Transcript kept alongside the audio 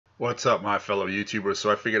What's up, my fellow YouTubers?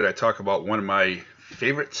 So I figured I'd talk about one of my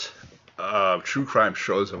favorite true crime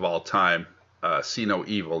shows of all time, See No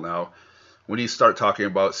Evil. Now, when you start talking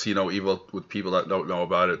about See No Evil with people that don't know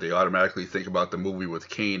about it, they automatically think about the movie with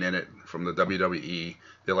Kane in it from the WWE.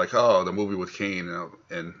 They're like, oh, the movie with Kane.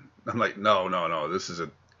 And I'm like, no, no, no. This is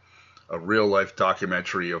a real life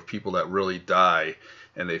documentary of people that really die,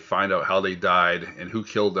 and they find out how they died and who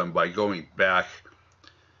killed them by going back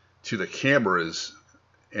to the cameras,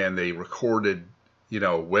 and they recorded,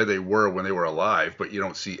 where they were when they were alive, but you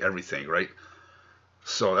don't see everything, right?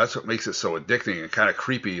 So that's what makes it so addicting and kind of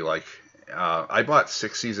creepy. Like, I bought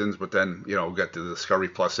 6 seasons, but then, got the Discovery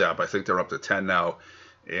Plus app. I think they're up to 10 now.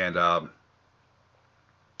 And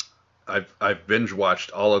I've binge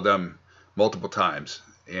watched all of them multiple times.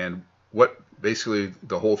 And what basically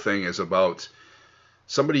the whole thing is about,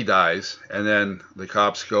 somebody dies, and then the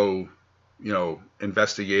cops go,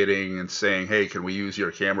 investigating and saying, hey, can we use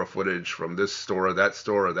your camera footage from this store or that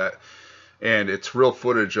store or that? And it's real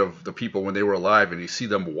footage of the people when they were alive, and you see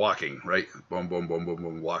them walking, right? Boom, boom, boom, boom,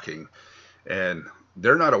 boom, walking. And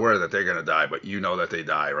they're not aware that they're going to die, but you know that they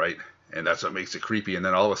die, right? And that's what makes it creepy. And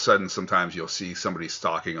then all of a sudden, sometimes you'll see somebody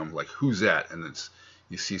stalking them, like, who's that? And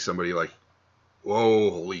you see somebody like, whoa,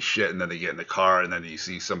 holy shit. And then they get in the car, and then you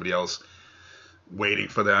see somebody else waiting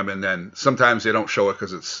for them, and then sometimes they don't show it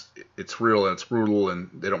because it's real and it's brutal, and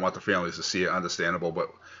they don't want the families to see it. Understandable,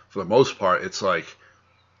 but for the most part, it's like,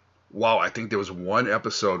 wow. I think there was one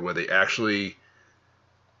episode where they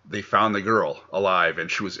found the girl alive,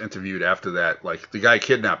 and she was interviewed after that. Like, the guy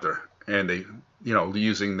kidnapped her, and they,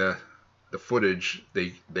 using the footage,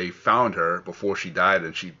 they found her before she died,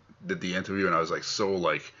 and she did the interview, and I was like, so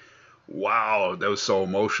like, wow, that was so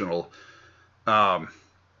emotional.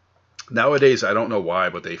 Nowadays, I don't know why,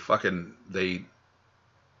 but they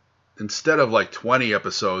instead of like 20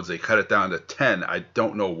 episodes, they cut it down to 10. I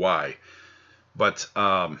don't know why, but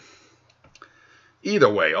either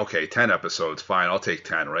way, okay, 10 episodes, fine. I'll take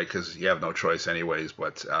 10, right? Because you have no choice anyways.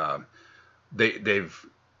 But they've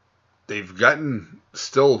gotten,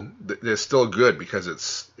 still, they're still good because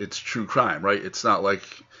it's true crime, right? It's not like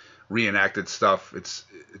reenacted stuff.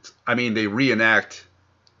 I mean, they reenact.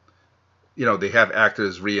 They have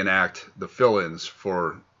actors reenact the fill-ins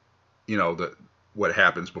for, what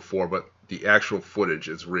happens before, but the actual footage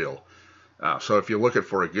is real. So if you're looking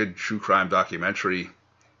for a good true crime documentary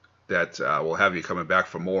that will have you coming back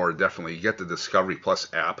for more, definitely get the Discovery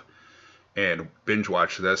Plus app and binge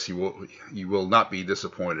watch this. You will not be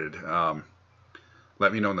disappointed.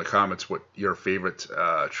 Let me know in the comments what your favorite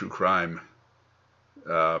true crime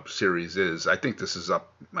series is. I think this is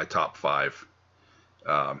up my top 5.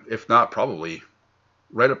 If not, probably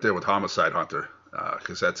right up there with Homicide Hunter,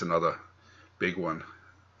 because that's another big one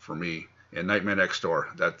for me. And Nightmare Next Door.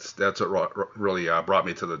 That's what really brought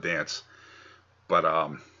me to the dance. But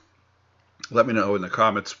let me know in the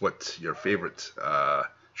comments what your favorite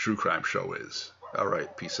true crime show is. All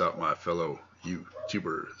right, peace out, my fellow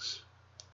YouTubers.